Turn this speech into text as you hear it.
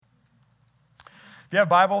If you have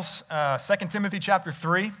Bibles, 2 Timothy chapter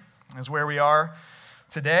 3 is where we are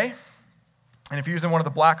today. And if you're using one of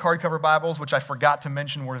the black hardcover Bibles, which I forgot to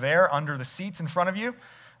mention were there under the seats in front of you,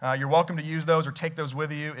 you're welcome to use those or take those with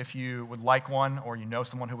you if you would like one or you know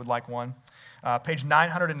someone who would like one. Page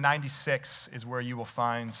 996 is where you will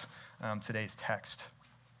find today's text.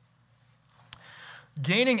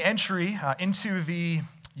 Gaining entry into the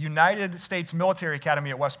United States Military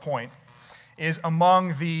Academy at West Point is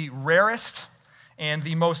among the rarest and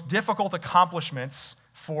the most difficult accomplishments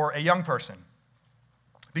for a young person.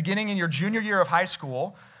 Beginning in your junior year of high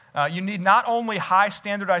school, you need not only high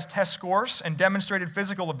standardized test scores and demonstrated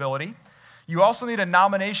physical ability, you also need a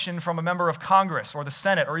nomination from a member of Congress or the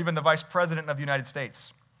Senate or even the Vice President of the United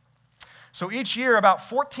States. So each year, about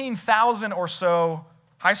 14,000 or so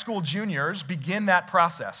high school juniors begin that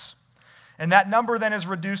process. And that number then is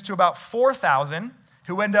reduced to about 4,000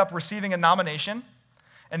 who end up receiving a nomination.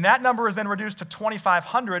 And that number is then reduced to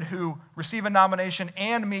 2,500 who receive a nomination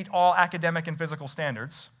and meet all academic and physical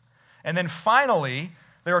standards. And then finally,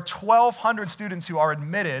 there are 1,200 students who are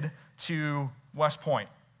admitted to West Point.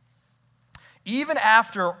 Even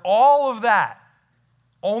after all of that,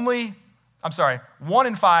 1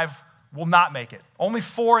 in 5 will not make it. Only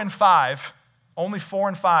 4 in 5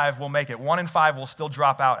 will make it. 1 in 5 will still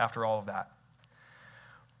drop out after all of that.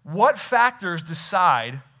 What factors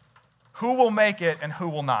decide who will make it and who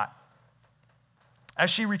will not?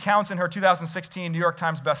 As she recounts in her 2016 New York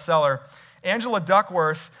Times bestseller, Angela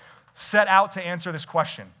Duckworth set out to answer this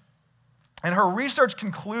question. And her research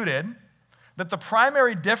concluded that the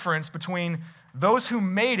primary difference between those who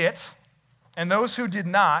made it and those who did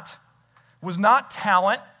not was not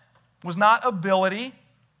talent, was not ability.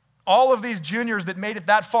 All of these juniors that made it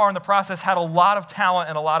that far in the process had a lot of talent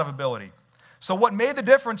and a lot of ability. So what made the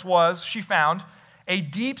difference was, she found, a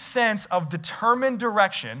deep sense of determined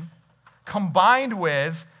direction combined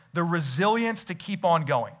with the resilience to keep on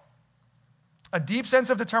going. A deep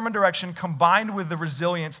sense of determined direction combined with the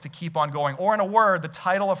resilience to keep on going. Or in a word, the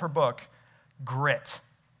title of her book, grit.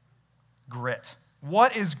 Grit.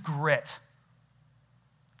 What is grit?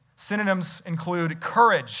 Synonyms include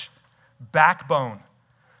courage, backbone,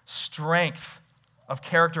 strength of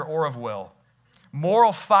character or of will,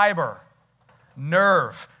 moral fiber,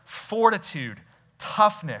 nerve, fortitude,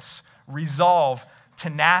 toughness, resolve,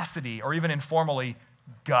 tenacity, or even informally,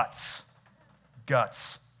 guts.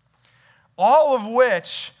 Guts. All of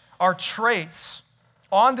which are traits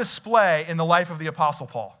on display in the life of the Apostle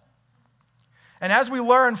Paul. And as we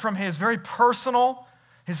learn from his very personal,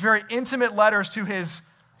 his very intimate letters to his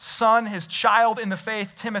son, his child in the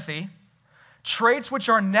faith, Timothy, traits which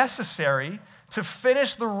are necessary to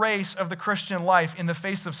finish the race of the Christian life in the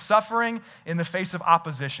face of suffering, in the face of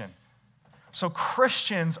opposition. So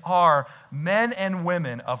Christians are men and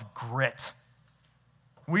women of grit.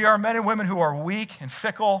 We are men and women who are weak and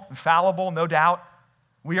fickle and fallible, no doubt.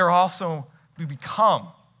 We become,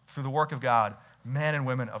 through the work of God, men and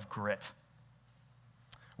women of grit.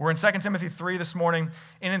 We're in 2 Timothy 3 this morning,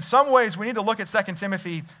 and in some ways we need to look at 2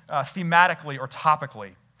 Timothy thematically or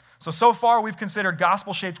topically. So far we've considered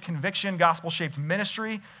gospel-shaped conviction, gospel-shaped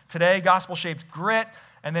ministry. Today, gospel-shaped grit.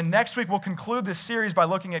 And then next week, we'll conclude this series by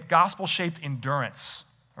looking at gospel-shaped endurance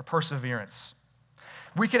or perseverance.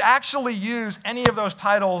 We could actually use any of those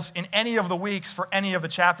titles in any of the weeks for any of the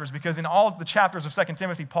chapters, because in all of the chapters of 2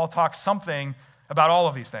 Timothy, Paul talks something about all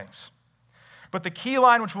of these things. But the key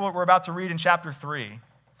line, which we're about to read in chapter 3,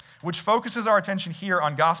 which focuses our attention here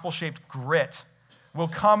on gospel-shaped grit, will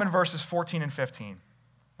come in verses 14 and 15,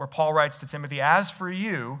 where Paul writes to Timothy, "As for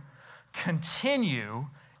you, continue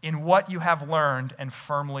in what you have learned and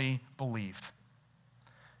firmly believed."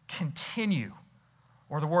 Continue,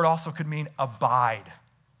 or the word also could mean abide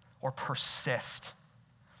or persist.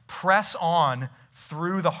 Press on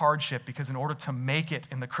through the hardship, because in order to make it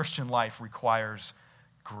in the Christian life requires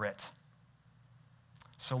grit.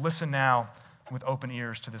 So listen now with open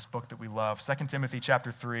ears to this book that we love. 2 Timothy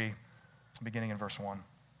chapter 3, beginning in verse 1.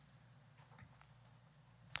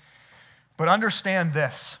 "But understand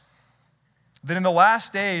this, that in the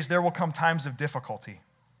last days there will come times of difficulty.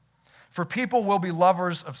 For people will be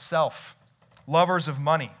lovers of self, lovers of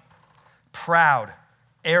money, proud,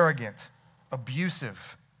 arrogant,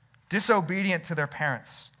 abusive, disobedient to their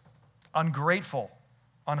parents, ungrateful,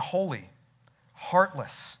 unholy,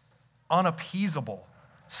 heartless, unappeasable,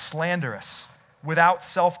 slanderous, without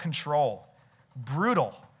self-control,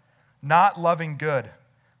 brutal, not loving good,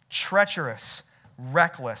 treacherous,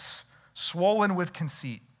 reckless, swollen with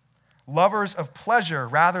conceit, lovers of pleasure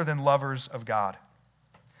rather than lovers of God,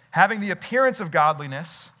 having the appearance of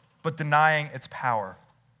godliness, but denying its power.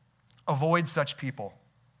 Avoid such people.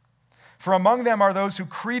 For among them are those who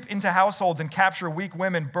creep into households and capture weak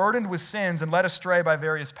women, burdened with sins and led astray by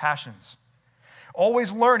various passions,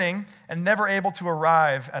 always learning and never able to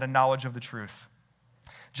arrive at a knowledge of the truth.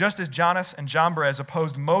 Just as Jannes and Jambres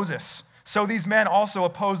opposed Moses, so these men also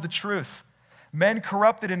oppose the truth. Men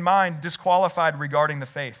corrupted in mind, disqualified regarding the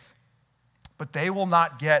faith. But they will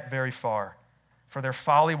not get very far, for their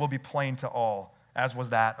folly will be plain to all, as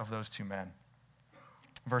was that of those two men.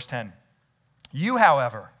 Verse 10, you,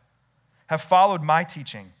 however, have followed my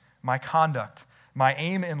teaching, my conduct, my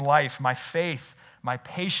aim in life, my faith, my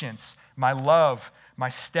patience, my love, my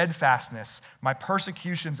steadfastness, my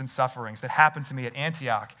persecutions and sufferings that happened to me at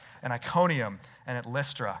Antioch and Iconium and at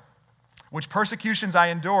Lystra, which persecutions I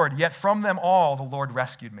endured, yet from them all the Lord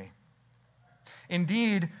rescued me.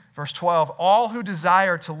 Indeed, verse 12, all who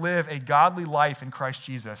desire to live a godly life in Christ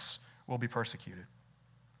Jesus will be persecuted,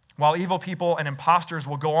 while evil people and impostors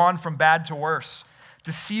will go on from bad to worse,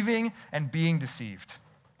 deceiving and being deceived.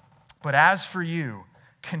 But as for you,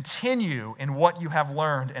 continue in what you have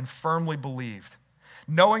learned and firmly believed,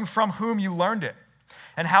 knowing from whom you learned it,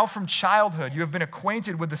 and how from childhood you have been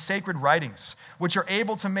acquainted with the sacred writings, which are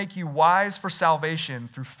able to make you wise for salvation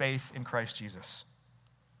through faith in Christ Jesus.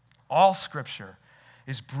 All Scripture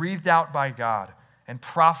is breathed out by God and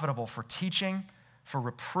profitable for teaching, for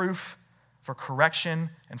reproof, for correction,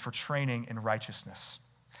 and for training in righteousness,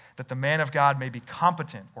 that the man of God may be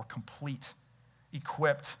competent or complete,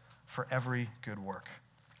 equipped for every good work.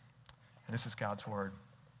 And this is God's word.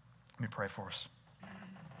 Let me pray for us.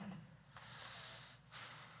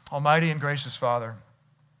 Almighty and gracious Father,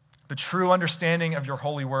 the true understanding of your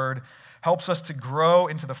holy word helps us to grow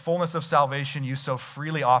into the fullness of salvation you so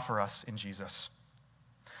freely offer us in Jesus.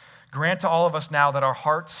 Grant to all of us now that our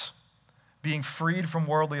hearts, being freed from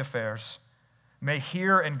worldly affairs, may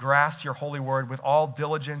hear and grasp your holy word with all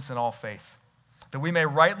diligence and all faith, that we may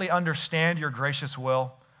rightly understand your gracious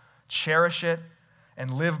will, cherish it,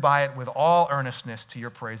 and live by it with all earnestness to your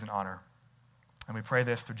praise and honor. And we pray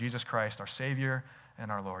this through Jesus Christ, our Savior and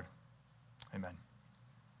our Lord. Amen.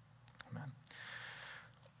 Amen.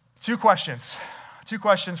 Two questions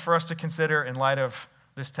for us to consider in light of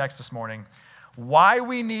this text this morning. Why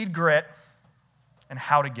we need grit and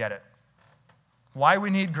how to get it. Why we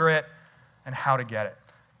need grit and how to get it.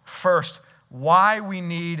 First, why we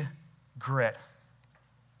need grit.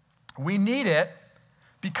 We need it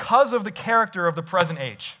because of the character of the present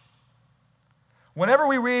age. Whenever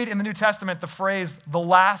we read in the New Testament the phrase, the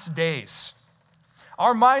last days,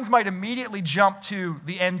 our minds might immediately jump to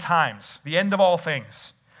the end times, the end of all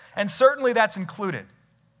things. And certainly that's included.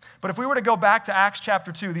 But if we were to go back to Acts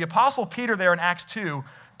chapter 2, the Apostle Peter there in Acts 2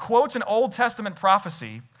 quotes an Old Testament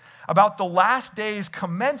prophecy about the last days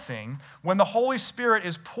commencing when the Holy Spirit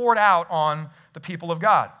is poured out on the people of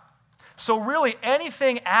God. So really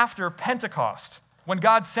anything after Pentecost, when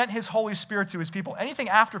God sent his Holy Spirit to his people, anything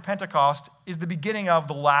after Pentecost is the beginning of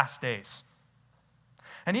the last days.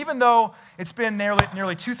 And even though it's been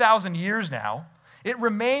nearly 2,000 years now, it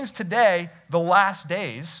remains today the last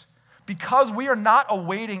days because we are not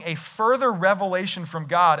awaiting a further revelation from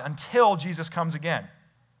God until Jesus comes again.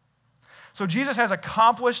 So Jesus has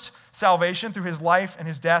accomplished salvation through his life and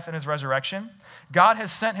his death and his resurrection. God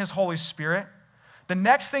has sent his Holy Spirit. The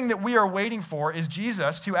next thing that we are waiting for is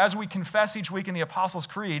Jesus to, as we confess each week in the Apostles'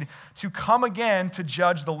 Creed, to come again to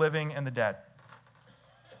judge the living and the dead.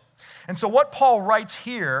 And so what Paul writes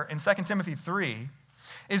here in 2 Timothy 3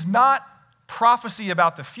 is not prophecy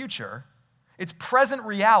about the future, it's present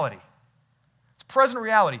reality. It's present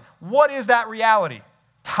reality. What is that reality?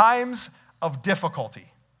 Times of difficulty.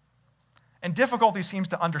 And difficulty seems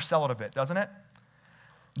to undersell it a bit, doesn't it?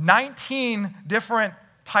 19 different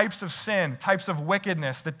types of sin, types of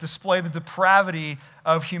wickedness that display the depravity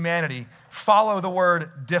of humanity follow the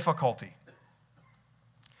word difficulty.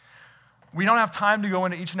 We don't have time to go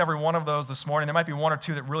into each and every one of those this morning. There might be one or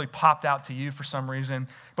two that really popped out to you for some reason.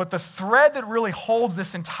 But the thread that really holds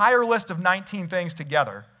this entire list of 19 things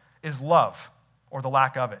together is love, or the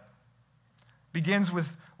lack of it. Begins with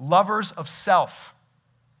lovers of self,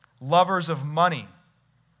 lovers of money.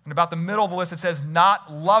 And about the middle of the list, it says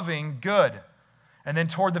not loving good. And then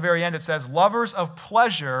toward the very end, it says lovers of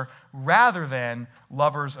pleasure rather than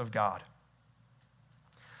lovers of God.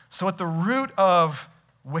 So at the root of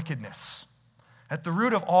wickedness, at the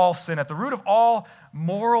root of all sin, at the root of all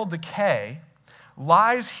moral decay,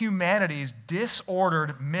 lies humanity's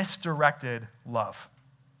disordered, misdirected love.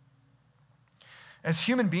 As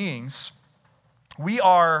human beings, we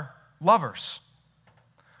are lovers.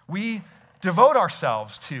 We devote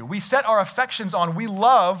ourselves to, we set our affections on, we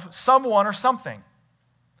love someone or something.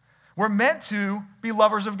 We're meant to be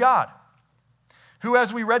lovers of God. who,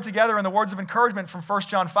 as we read together in the words of encouragement from 1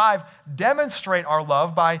 John 5, demonstrate our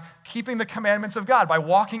love by keeping the commandments of God, by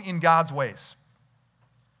walking in God's ways.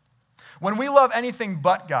 When we love anything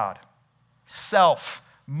but God, self,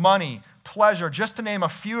 money, pleasure, just to name a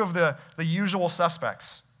few of the usual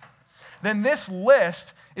suspects, then this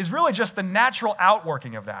list is really just the natural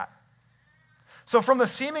outworking of that. So from the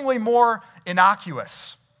seemingly more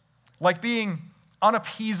innocuous, like being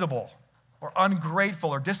unappeasable or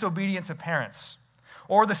ungrateful or disobedient to parents,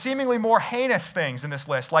 or the seemingly more heinous things in this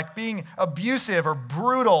list, like being abusive or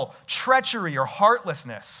brutal, treachery or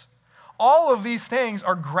heartlessness, all of these things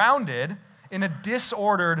are grounded in a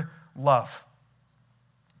disordered love.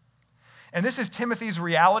 And this is Timothy's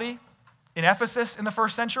reality in Ephesus in the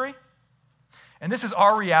first century. And this is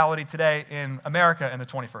our reality today in America in the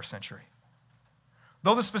 21st century.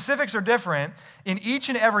 Though the specifics are different, in each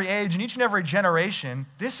and every age, in each and every generation,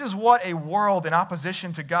 this is what a world in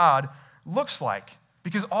opposition to God looks like,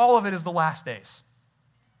 because all of it is the last days.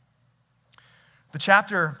 The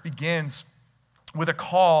chapter begins with a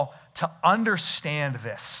call to understand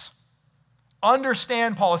this.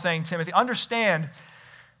 Understand, Paul is saying, Timothy, understand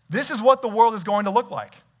this is what the world is going to look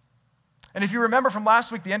like. And if you remember from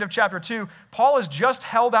last week, the end of chapter 2, Paul has just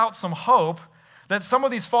held out some hope that some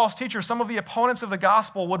of these false teachers, some of the opponents of the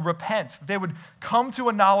gospel would repent. They would come to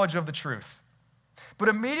a knowledge of the truth. But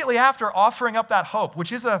immediately after offering up that hope,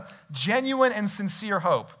 which is a genuine and sincere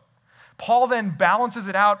hope, Paul then balances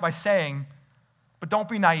it out by saying, but don't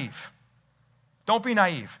be naive. Don't be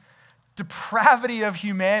naive. Depravity of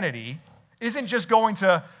humanity isn't just going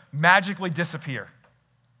to magically disappear.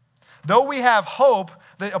 Though we have hope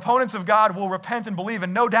that opponents of God will repent and believe,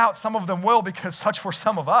 and no doubt some of them will because such were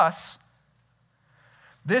some of us,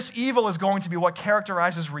 this evil is going to be what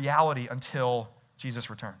characterizes reality until Jesus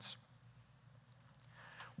returns.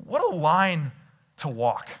 What a line to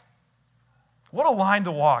walk. What a line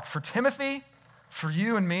to walk for Timothy, for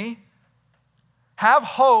you and me. Have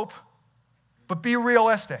hope, but be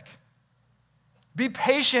realistic. Be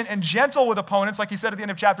patient and gentle with opponents, like he said at the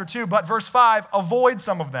end of chapter 2, but verse 5, avoid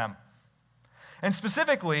some of them. And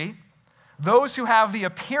specifically, those who have the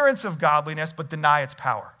appearance of godliness but deny its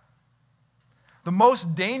power. The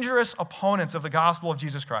most dangerous opponents of the gospel of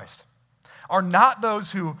Jesus Christ are not those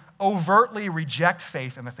who overtly reject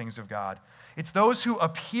faith in the things of God. It's those who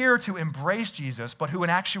appear to embrace Jesus, but who in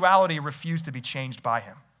actuality refuse to be changed by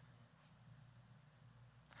him.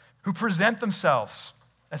 Who present themselves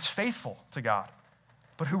as faithful to God,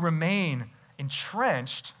 but who remain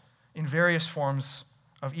entrenched in various forms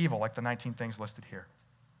of evil, like the 19 things listed here.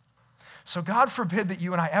 So God forbid that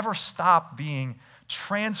you and I ever stop being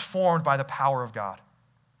transformed by the power of God.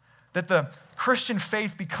 That the Christian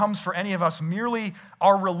faith becomes for any of us merely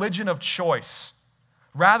our religion of choice,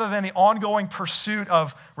 rather than the ongoing pursuit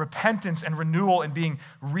of repentance and renewal and being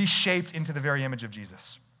reshaped into the very image of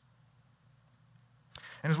Jesus.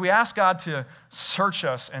 And as we ask God to search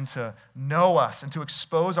us and to know us and to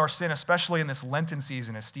expose our sin, especially in this Lenten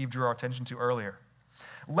season, as Steve drew our attention to earlier,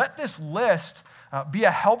 let this list be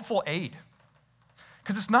a helpful aid.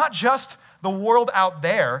 Because it's not just the world out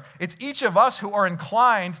there, it's each of us who are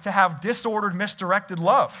inclined to have disordered, misdirected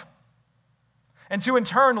love. And to in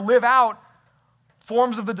turn live out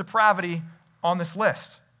forms of the depravity on this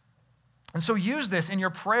list. And so use this in your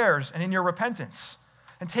prayers and in your repentance.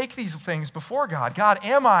 And take these things before God. God,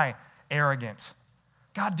 am I arrogant?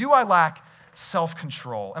 God, do I lack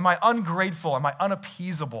self-control? Am I ungrateful? Am I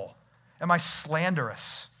unappeasable? Am I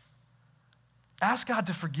slanderous? Ask God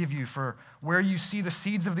to forgive you for where you see the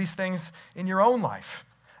seeds of these things in your own life.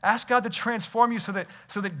 Ask God to transform you so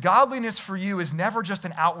that godliness for you is never just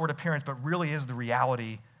an outward appearance, but really is the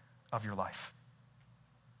reality of your life.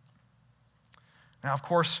 Now, of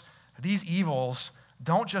course, these evils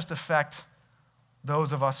don't just affect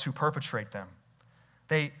those of us who perpetrate them.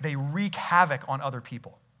 They wreak havoc on other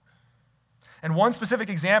people. And one specific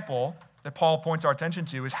example that Paul points our attention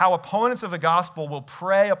to is how opponents of the gospel will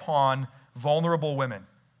prey upon vulnerable women.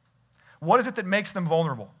 What is it that makes them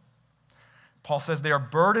vulnerable? Paul says they are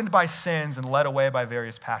burdened by sins and led away by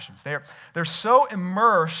various passions. They're so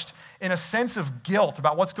immersed in a sense of guilt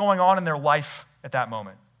about what's going on in their life at that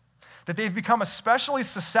moment that they've become especially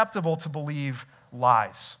susceptible to believe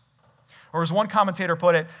lies. Or as one commentator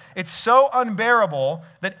put it, it's so unbearable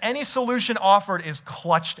that any solution offered is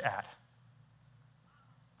clutched at.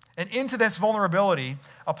 And into this vulnerability,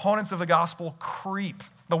 opponents of the gospel creep.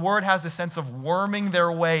 The word has the sense of worming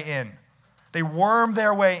their way in. They worm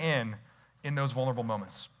their way in those vulnerable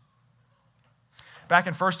moments. Back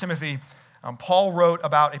in 1 Timothy, Paul wrote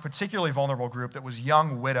about a particularly vulnerable group that was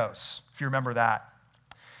young widows, if you remember that.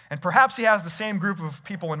 And perhaps he has the same group of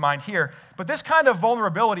people in mind here, but this kind of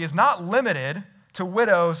vulnerability is not limited to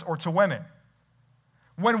widows or to women.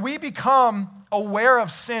 When we become aware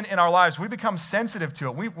of sin in our lives, we become sensitive to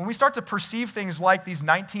it. When we start to perceive things like these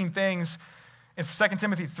 19 things in 2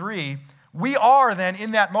 Timothy 3, we are then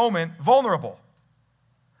in that moment vulnerable.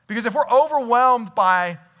 Because if we're overwhelmed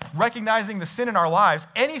by recognizing the sin in our lives,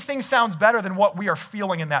 anything sounds better than what we are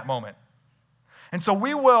feeling in that moment. And so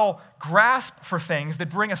we will grasp for things that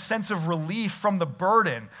bring a sense of relief from the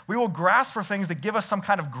burden. We will grasp for things that give us some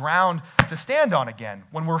kind of ground to stand on again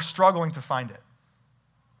when we're struggling to find it.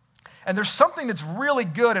 And there's something that's really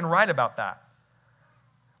good and right about that.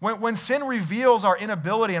 When sin reveals our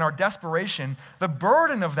inability and our desperation, the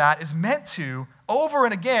burden of that is meant to, over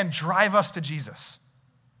and again, drive us to Jesus.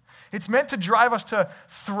 It's meant to drive us to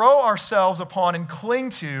throw ourselves upon and cling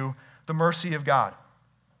to the mercy of God.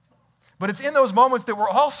 But it's in those moments that we're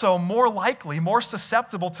also more likely, more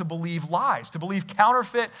susceptible to believe lies, to believe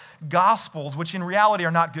counterfeit gospels, which in reality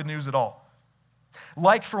are not good news at all.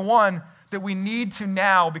 Like, for one, that we need to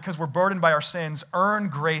now, because we're burdened by our sins, earn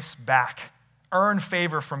grace back, earn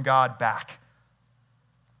favor from God back.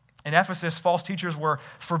 In Ephesus, false teachers were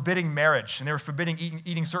forbidding marriage, and they were forbidding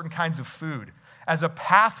eating certain kinds of food as a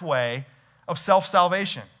pathway of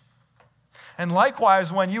self-salvation. And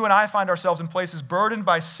likewise, when you and I find ourselves in places burdened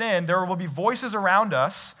by sin, there will be voices around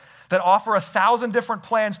us that offer 1,000 different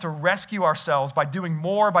plans to rescue ourselves by doing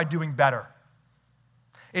more, by doing better.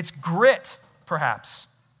 It's grit, perhaps,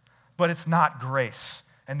 but it's not grace,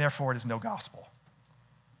 and therefore it is no gospel.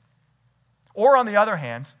 Or on the other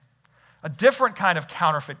hand, a different kind of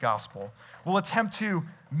counterfeit gospel will attempt to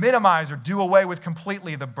minimize or do away with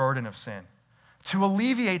completely the burden of sin, to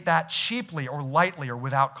alleviate that cheaply or lightly or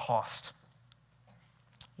without cost.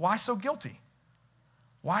 Why so guilty?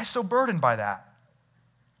 Why so burdened by that?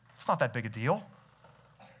 It's not that big a deal.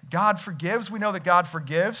 God forgives. We know that God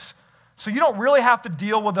forgives. So you don't really have to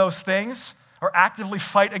deal with those things or actively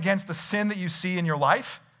fight against the sin that you see in your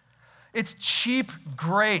life. It's cheap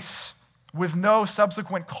grace with no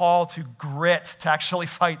subsequent call to grit to actually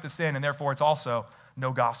fight the sin, and therefore it's also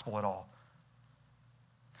no gospel at all.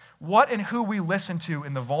 What and who we listen to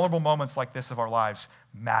in the vulnerable moments like this of our lives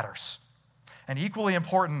matters. And equally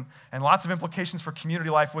important, and lots of implications for community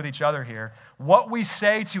life with each other here, what we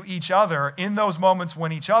say to each other in those moments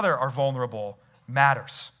when each other are vulnerable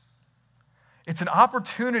matters. It's an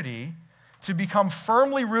opportunity to become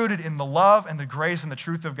firmly rooted in the love and the grace and the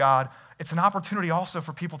truth of God. It's an opportunity also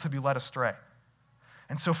for people to be led astray.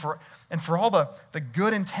 And so for all the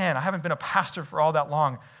good intent, I haven't been a pastor for all that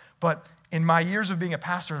long, but in my years of being a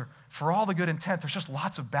pastor, for all the good intent, there's just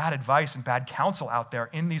lots of bad advice and bad counsel out there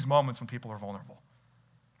in these moments when people are vulnerable.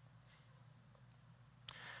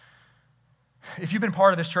 If you've been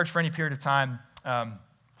part of this church for any period of time,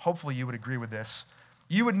 hopefully you would agree with this.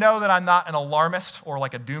 You would know that I'm not an alarmist or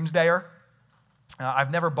like a doomsdayer.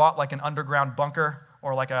 I've never bought like an underground bunker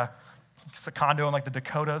or like a condo in like the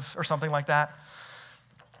Dakotas or something like that.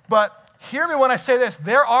 But hear me when I say this.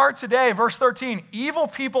 There are today, verse 13, evil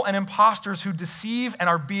people and imposters who deceive and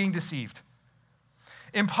are being deceived.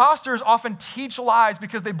 Imposters often teach lies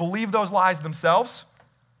because they believe those lies themselves.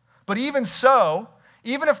 But even so,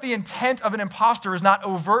 even if the intent of an impostor is not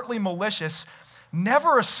overtly malicious,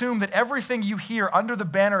 never assume that everything you hear under the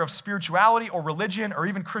banner of spirituality or religion or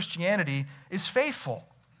even Christianity is faithful.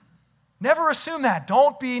 Never assume that.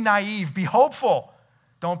 Don't be naive. Be hopeful.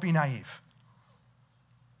 Don't be naive.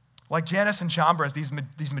 Like Jannes and Jambres,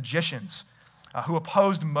 these magicians who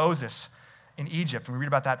opposed Moses in Egypt, and we read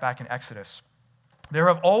about that back in Exodus. There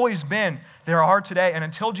have always been, there are today, and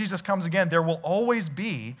until Jesus comes again, there will always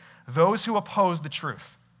be those who oppose the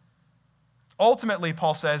truth. Ultimately,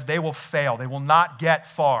 Paul says, they will fail. They will not get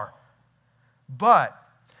far. But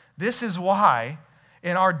this is why,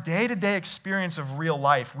 in our day-to-day experience of real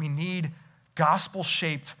life, we need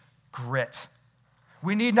gospel-shaped grit.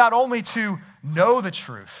 We need not only to know the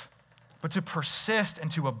truth, but to persist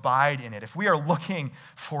and to abide in it. If we are looking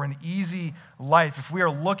for an easy life, if we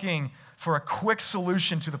are looking for a quick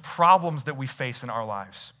solution to the problems that we face in our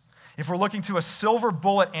lives, if we're looking to a silver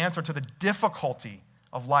bullet answer to the difficulty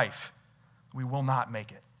of life, we will not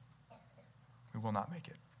make it. We will not make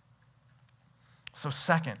it. So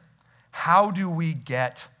second, how do we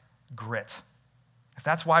get grit? If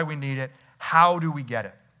that's why we need it, how do we get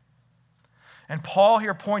it? And Paul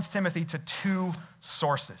here points Timothy to two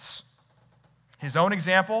sources. His own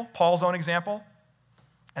example, Paul's own example,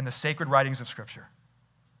 and the sacred writings of Scripture.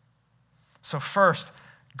 So first,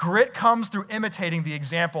 grit comes through imitating the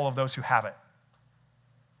example of those who have it.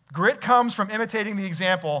 Grit comes from imitating the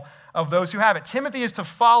example of those who have it. Timothy is to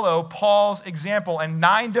follow Paul's example and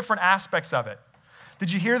 9 different aspects of it.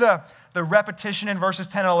 Did you hear the repetition in verses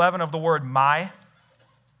 10 and 11 of the word my?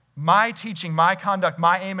 My teaching, my conduct,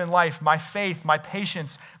 my aim in life, my faith, my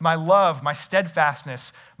patience, my love, my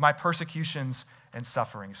steadfastness, my persecutions and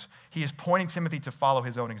sufferings. He is pointing Timothy to follow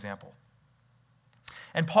his own example.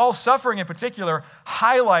 And Paul's suffering in particular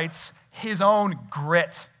highlights his own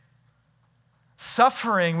grit.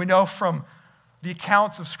 Suffering, we know from the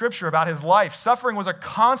accounts of Scripture about his life, suffering was a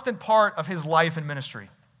constant part of his life and ministry.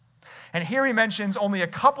 And here he mentions only a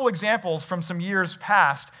couple examples from some years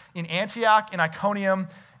past in Antioch, in Iconium,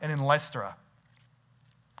 and in Lystra.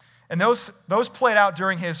 And those played out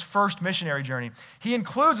during his first missionary journey. He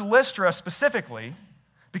includes Lystra specifically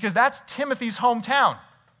because that's Timothy's hometown.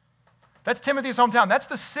 That's Timothy's hometown. That's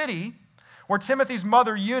the city where Timothy's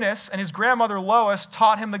mother Eunice and his grandmother Lois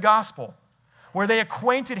taught him the gospel, where they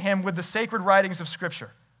acquainted him with the sacred writings of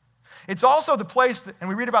Scripture. It's also the place, and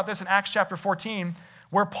we read about this in Acts chapter 14,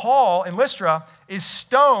 where Paul in Lystra is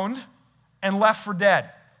stoned and left for dead.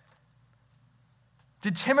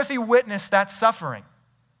 Did Timothy witness that suffering?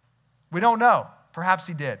 We don't know. Perhaps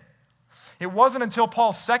he did. It wasn't until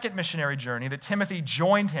Paul's second missionary journey that Timothy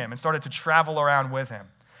joined him and started to travel around with him.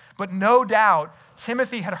 But no doubt,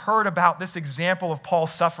 Timothy had heard about this example of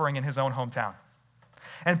Paul's suffering in his own hometown.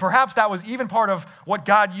 And perhaps that was even part of what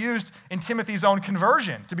God used in Timothy's own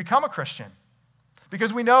conversion to become a Christian.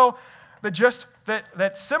 Because we know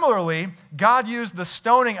that similarly, God used the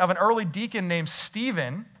stoning of an early deacon named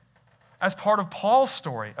Stephen as part of Paul's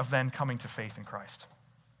story of then coming to faith in Christ.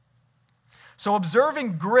 So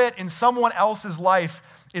observing grit in someone else's life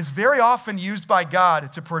is very often used by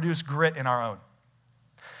God to produce grit in our own.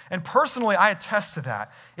 And personally, I attest to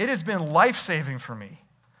that. It has been life-saving for me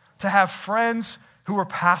to have friends who are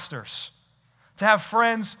pastors, to have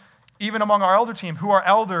friends, even among our elder team, who are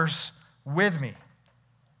elders with me,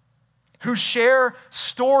 who share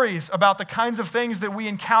stories about the kinds of things that we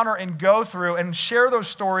encounter and go through, and share those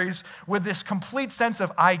stories with this complete sense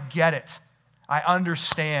of, I get it, I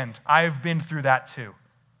understand, I've been through that too.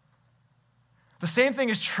 The same thing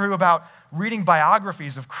is true about reading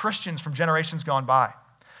biographies of Christians from generations gone by.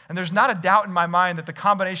 And there's not a doubt in my mind that the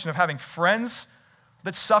combination of having friends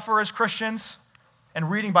that suffer as Christians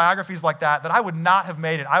and reading biographies like that I would not have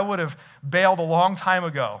made it. I would have bailed a long time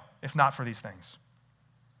ago if not for these things.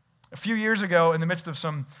 A few years ago, in the midst of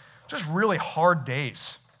some just really hard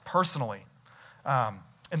days, personally,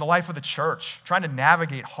 in the life of the church, trying to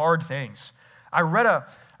navigate hard things, I read a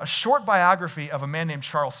short biography of a man named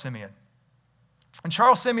Charles Simeon. And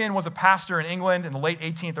Charles Simeon was a pastor in England in the late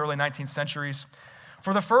 18th, early 19th centuries.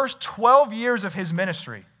 For the first 12 years of his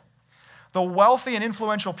ministry, the wealthy and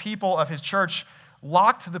influential people of his church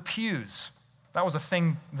locked the pews. That was a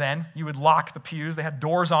thing then. You would lock the pews. They had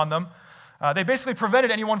doors on them. They basically prevented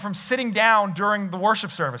anyone from sitting down during the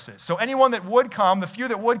worship services. So anyone that would come, the few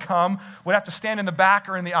that would come, would have to stand in the back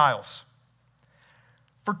or in the aisles.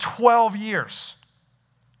 For 12 years.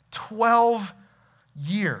 12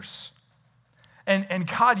 years. And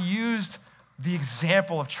God used the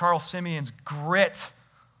example of Charles Simeon's grit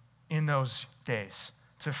in those days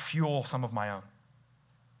to fuel some of my own.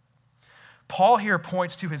 Paul here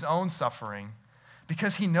points to his own suffering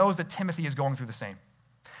because he knows that Timothy is going through the same.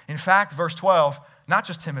 In fact, verse 12, not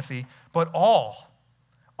just Timothy, but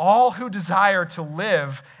all who desire to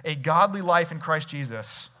live a godly life in Christ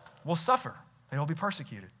Jesus will suffer. They will be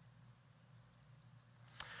persecuted.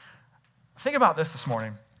 Think about this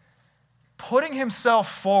morning. Putting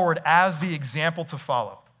himself forward as the example to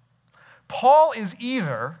follow. Paul is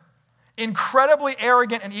either incredibly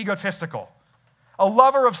arrogant and egotistical, a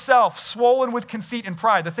lover of self, swollen with conceit and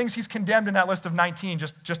pride, the things he's condemned in that list of 19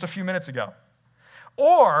 just a few minutes ago.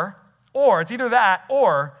 Or it's either that,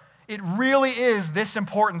 or it really is this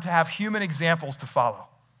important to have human examples to follow.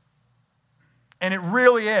 And it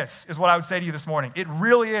really is what I would say to you this morning. It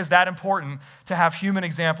really is that important to have human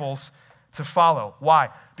examples to follow. Why?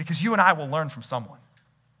 Because you and I will learn from someone.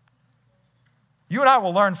 You and I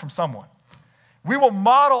will learn from someone. We will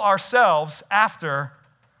model ourselves after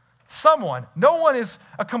someone. No one is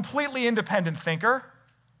a completely independent thinker.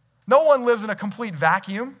 No one lives in a complete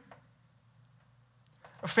vacuum.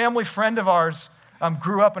 A family friend of ours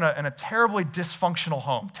grew up in a terribly dysfunctional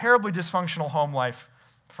home life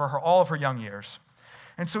for all of her young years.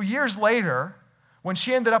 And so years later, when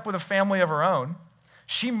she ended up with a family of her own,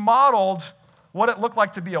 she modeled what it looked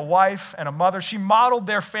like to be a wife and a mother. She modeled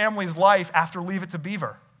their family's life after Leave It to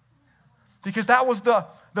Beaver. Because that was the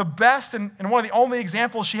best and one of the only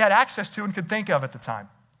examples she had access to and could think of at the time.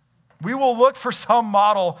 We will look for some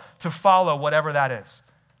model to follow, whatever that is.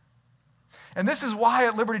 And this is why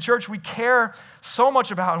at Liberty Church we care so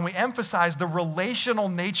much about and we emphasize the relational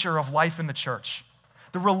nature of life in the church,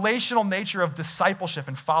 the relational nature of discipleship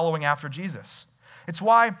and following after Jesus. It's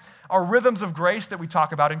why our rhythms of grace that we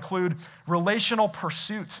talk about include relational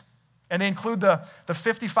pursuit, and they include the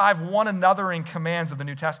 55 one-anothering commands of the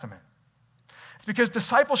New Testament. It's because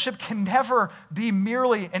discipleship can never be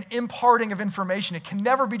merely an imparting of information. It can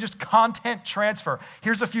never be just content transfer.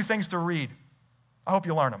 Here's a few things to read. I hope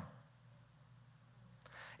you learn them.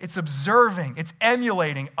 It's observing, it's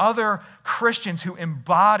emulating other Christians who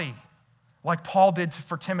embody, like Paul did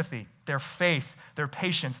for Timothy, their faith, their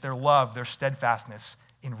patience, their love, their steadfastness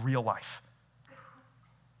in real life.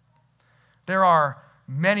 There are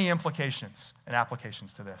many implications and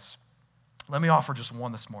applications to this. Let me offer just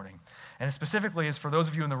one this morning. And it specifically is for those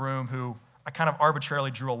of you in the room who I kind of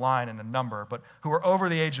arbitrarily drew a line and a number, but who are over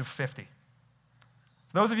the age of 50.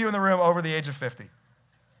 Those of you in the room over the age of 50.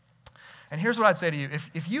 And here's what I'd say to you.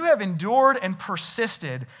 If you have endured and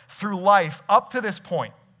persisted through life up to this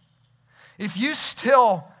point, if you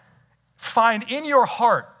still find in your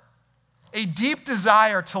heart a deep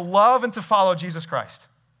desire to love and to follow Jesus Christ,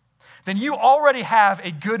 then you already have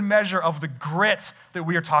a good measure of the grit that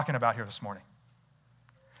we are talking about here this morning.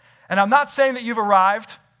 And I'm not saying that you've arrived,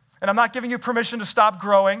 and I'm not giving you permission to stop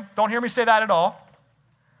growing. Don't hear me say that at all.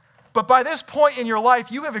 But by this point in your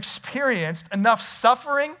life, you have experienced enough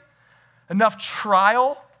suffering, enough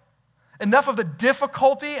trial, enough of the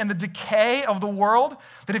difficulty and the decay of the world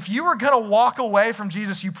that if you were going to walk away from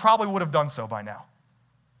Jesus, you probably would have done so by now.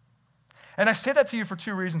 And I say that to you for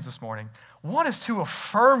two reasons this morning. One is to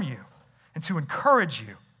affirm you and to encourage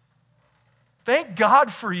you. Thank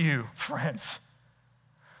God for you, friends.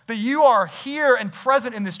 That you are here and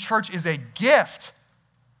present in this church is a gift.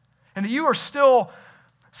 And that you are still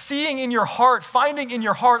seeing in your heart, finding in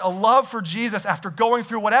your heart a love for Jesus after going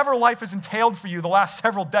through whatever life has entailed for you the last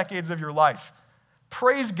several decades of your life.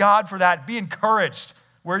 Praise God for that. Be encouraged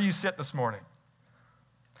where you sit this morning.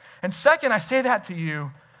 And second, I say that to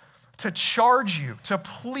you to charge you, to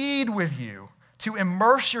plead with you, to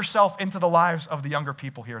immerse yourself into the lives of the younger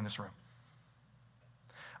people here in this room.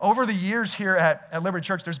 Over the years here at Liberty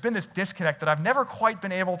Church, there's been this disconnect that I've never quite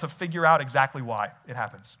been able to figure out exactly why it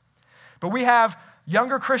happens. But we have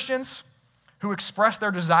younger Christians who express their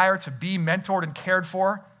desire to be mentored and cared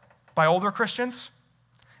for by older Christians.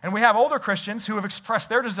 And we have older Christians who have expressed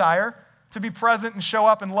their desire to be present and show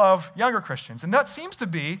up and love younger Christians. And that seems to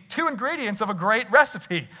be two ingredients of a great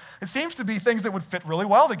recipe. It seems to be things that would fit really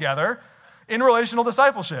well together in relational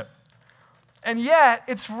discipleship. And yet,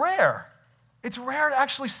 it's rare. It's rare to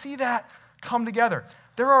actually see that come together.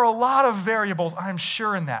 There are a lot of variables, I'm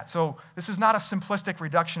sure, in that. So this is not a simplistic,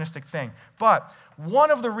 reductionistic thing. But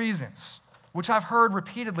one of the reasons, which I've heard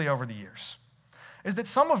repeatedly over the years, is that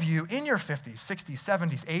some of you in your 50s, 60s,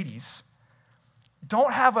 70s, 80s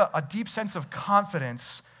don't have a deep sense of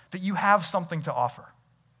confidence that you have something to offer.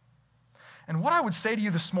 And what I would say to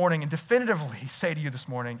you this morning, and definitively say to you this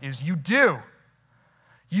morning, is you do.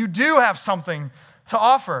 You do have something to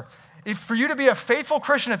offer. If for you to be a faithful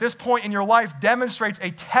Christian at this point in your life demonstrates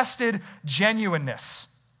a tested genuineness,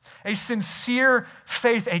 a sincere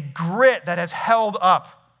faith, a grit that has held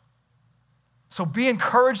up. So be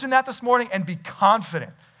encouraged in that this morning and be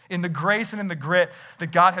confident in the grace and in the grit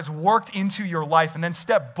that God has worked into your life, and then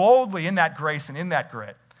step boldly in that grace and in that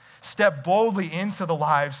grit. Step boldly into the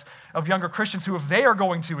lives of younger Christians who, if they are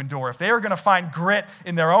going to endure, if they are going to find grit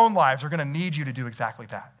in their own lives, are going to need you to do exactly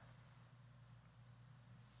that.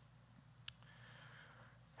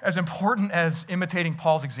 As important as imitating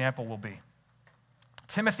Paul's example will be,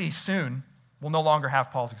 Timothy soon will no longer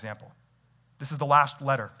have Paul's example. This is the last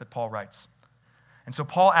letter that Paul writes. And so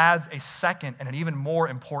Paul adds a second and an even more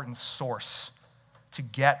important source to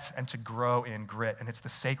get and to grow in grit, and it's the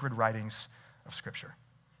sacred writings of Scripture.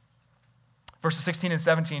 Verses 16 and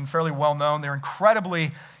 17, fairly well known. They're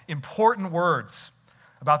incredibly important words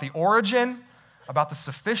about the origin, about the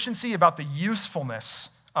sufficiency, about the usefulness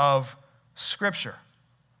of Scripture.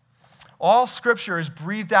 All Scripture is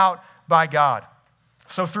breathed out by God.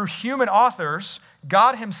 So through human authors,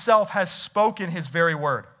 God himself has spoken his very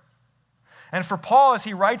word. And for Paul, as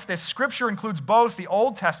he writes this, Scripture includes both the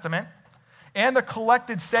Old Testament and the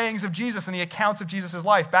collected sayings of Jesus and the accounts of Jesus'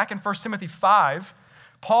 life. Back in 1 Timothy 5,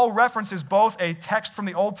 Paul references both a text from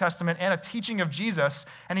the Old Testament and a teaching of Jesus,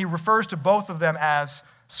 and he refers to both of them as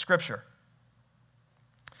Scripture.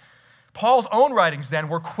 Paul's own writings then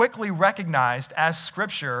were quickly recognized as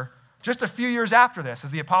Scripture just a few years after this,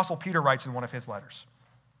 as the Apostle Peter writes in one of his letters.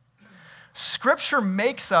 Scripture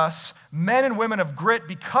makes us men and women of grit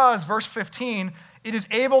because, verse 15, it is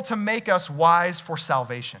able to make us wise for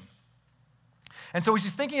salvation. And so as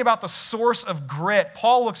he's thinking about the source of grit,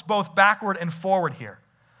 Paul looks both backward and forward here,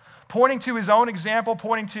 pointing to his own example,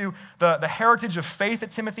 pointing to the heritage of faith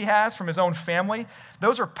that Timothy has from his own family.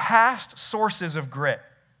 Those are past sources of grit.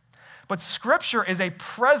 But Scripture is a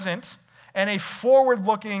present and a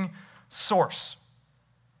forward-looking source.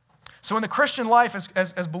 So in the Christian life,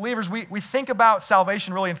 as believers, we think about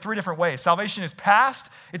salvation really in three different ways. Salvation is past,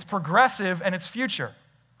 it's progressive, and it's future.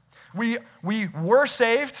 We were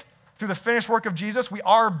saved through the finished work of Jesus. We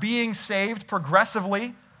are being saved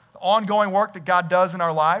progressively, the ongoing work that God does in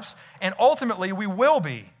our lives. And ultimately, we will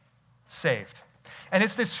be saved. And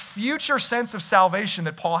it's this future sense of salvation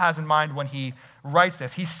that Paul has in mind when he writes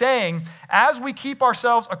this. He's saying, as we keep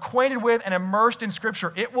ourselves acquainted with and immersed in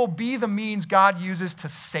Scripture, it will be the means God uses to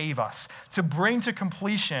save us, to bring to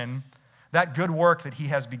completion that good work that he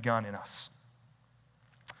has begun in us.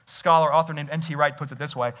 Scholar, author named N.T. Wright puts it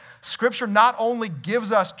this way: Scripture not only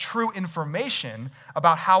gives us true information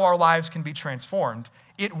about how our lives can be transformed,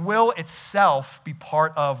 it will itself be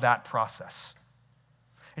part of that process.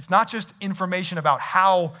 It's not just information about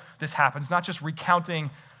how this happens, not just recounting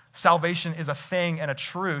salvation is a thing and a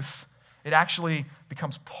truth. It actually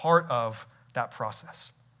becomes part of that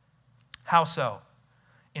process. How so?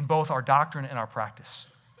 In both our doctrine and our practice.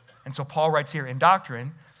 And so Paul writes here, in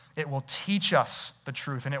doctrine, it will teach us the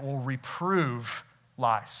truth and it will reprove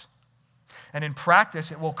lies. And in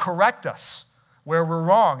practice, it will correct us where we're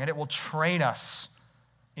wrong and it will train us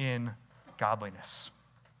in godliness.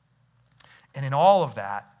 And in all of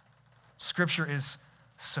that, Scripture is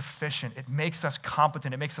sufficient. It makes us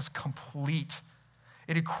competent. It makes us complete.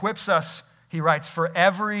 It equips us, he writes, for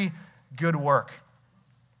every good work.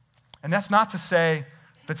 And that's not to say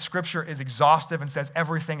that Scripture is exhaustive and says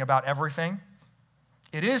everything about everything.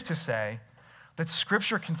 It is to say that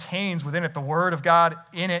Scripture contains within it the Word of God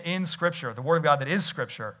in Scripture, the Word of God that is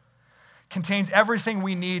Scripture, contains everything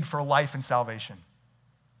we need for life and salvation.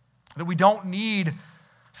 That we don't need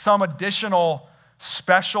some additional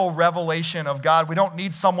special revelation of God. We don't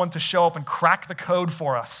need someone to show up and crack the code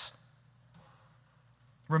for us.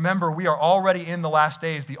 Remember, we are already in the last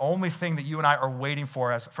days. The only thing that you and I are waiting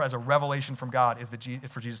for as a revelation from God is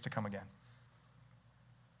for Jesus to come again.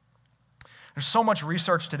 There's so much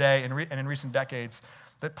research today and in recent decades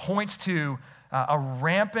that points to a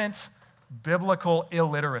rampant biblical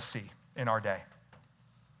illiteracy in our day.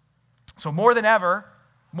 So more than ever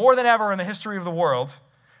in the history of the world,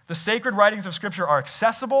 the sacred writings of Scripture are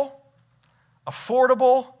accessible,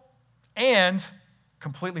 affordable, and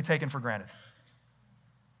completely taken for granted.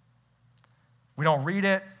 We don't read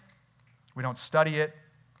it, we don't study it,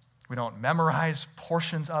 we don't memorize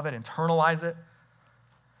portions of it, internalize it.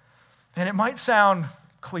 And it might sound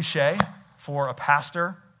cliche for a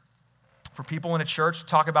pastor, for people in a church to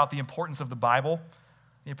talk about the importance of the Bible,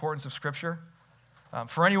 the importance of Scripture.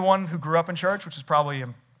 For anyone who grew up in church, which is probably a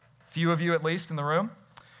few of you at least in the room,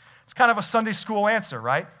 it's kind of a Sunday school answer,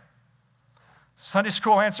 right? Sunday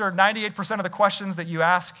school answer, 98% of the questions that you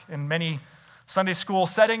ask in many Sunday school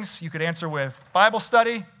settings, you could answer with Bible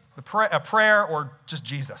study, a prayer, or just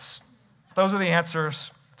Jesus. Those are the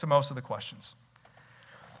answers to most of the questions.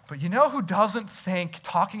 But you know who doesn't think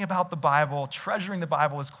talking about the Bible, treasuring the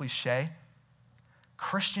Bible is cliche?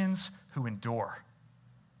 Christians who endure.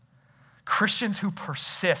 Christians who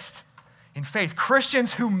persist in faith.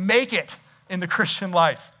 Christians who make it in the Christian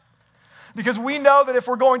life. Because we know that if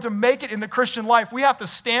we're going to make it in the Christian life, we have to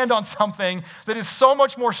stand on something that is so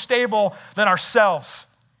much more stable than ourselves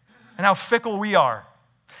and how fickle we are.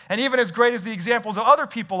 And even as great as the examples of other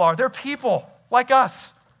people are, they're people like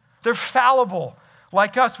us. They're fallible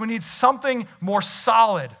like us. We need something more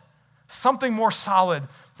solid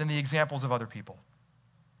than the examples of other people.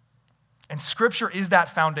 And Scripture is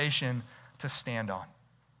that foundation to stand on.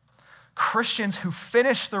 Christians who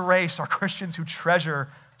finish the race are Christians who treasure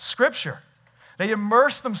Scripture. They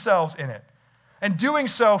immerse themselves in it. And doing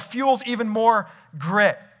so fuels even more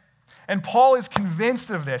grit. And Paul is convinced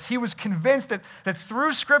of this. He was convinced that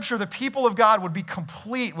through Scripture, the people of God would be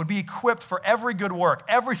complete, would be equipped for every good work,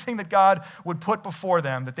 everything that God would put before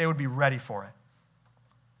them, that they would be ready for it.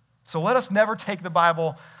 So let us never take the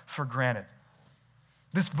Bible for granted.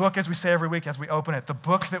 This book, as we say every week as we open it, the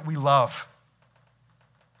book that we love.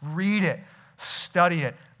 Read it, study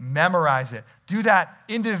it, memorize it. Do that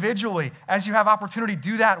individually. As you have opportunity,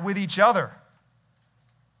 do that with each other.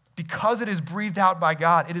 Because it is breathed out by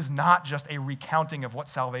God, it is not just a recounting of what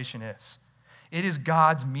salvation is. It is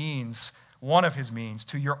God's means, one of his means,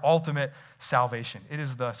 to your ultimate salvation. It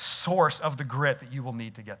is the source of the grit that you will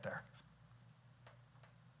need to get there.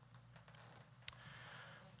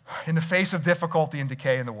 In the face of difficulty and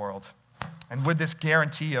decay in the world, and with this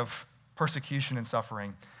guarantee of persecution, and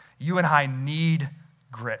suffering. You and I need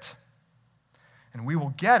grit. And we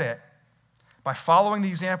will get it by following the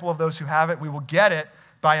example of those who have it. We will get it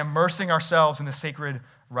by immersing ourselves in the sacred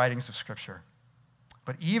writings of Scripture.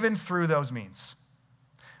 But even through those means,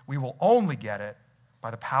 we will only get it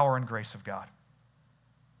by the power and grace of God.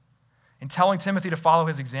 In telling Timothy to follow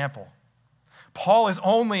his example, Paul is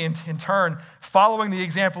only, in turn, following the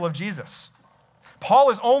example of Jesus.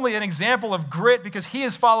 Paul is only an example of grit because he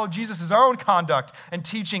has followed Jesus' own conduct and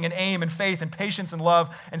teaching and aim and faith and patience and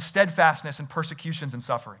love and steadfastness and persecutions and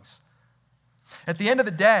sufferings. At the end of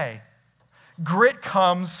the day, grit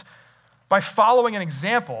comes by following an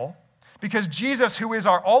example because Jesus, who is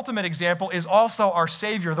our ultimate example, is also our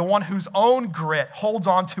Savior, the one whose own grit holds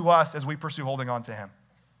on to us as we pursue holding on to him.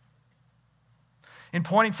 In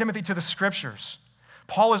pointing Timothy to the Scriptures,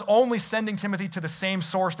 Paul is only sending Timothy to the same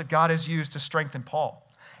source that God has used to strengthen Paul,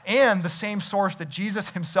 and the same source that Jesus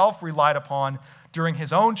himself relied upon during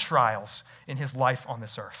his own trials in his life on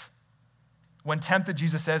this earth. When tempted,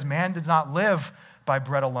 Jesus says, man did not live by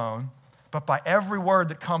bread alone, but by every word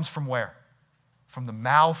that comes from where? From the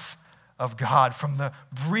mouth of God, from the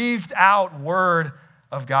breathed out word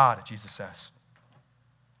of God, Jesus says.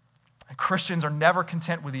 And Christians are never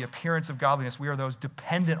content with the appearance of godliness. We are those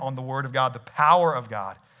dependent on the word of God, the power of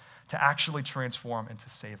God, to actually transform and to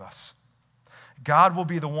save us. God will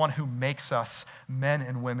be the one who makes us men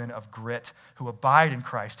and women of grit, who abide in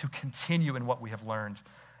Christ, who continue in what we have learned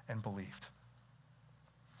and believed.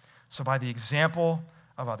 So by the example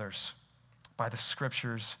of others, by the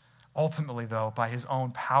Scriptures, ultimately, though, by his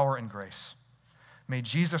own power and grace, may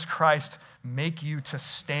Jesus Christ make you to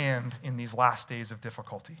stand in these last days of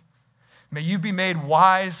difficulty. May you be made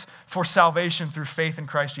wise for salvation through faith in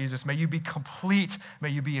Christ Jesus. May you be complete. May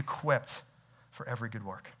you be equipped for every good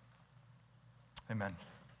work. Amen.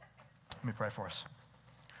 Let me pray for us.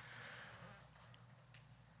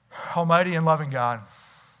 Almighty and loving God,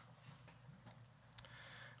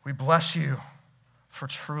 we bless you for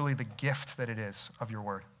truly the gift that it is of your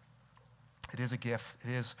word. It is a gift.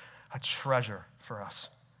 It is a treasure for us.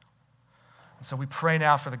 And so we pray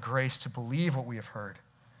now for the grace to believe what we have heard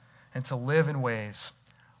and to live in ways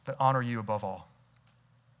that honor you above all.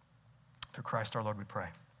 Through Christ our Lord we pray.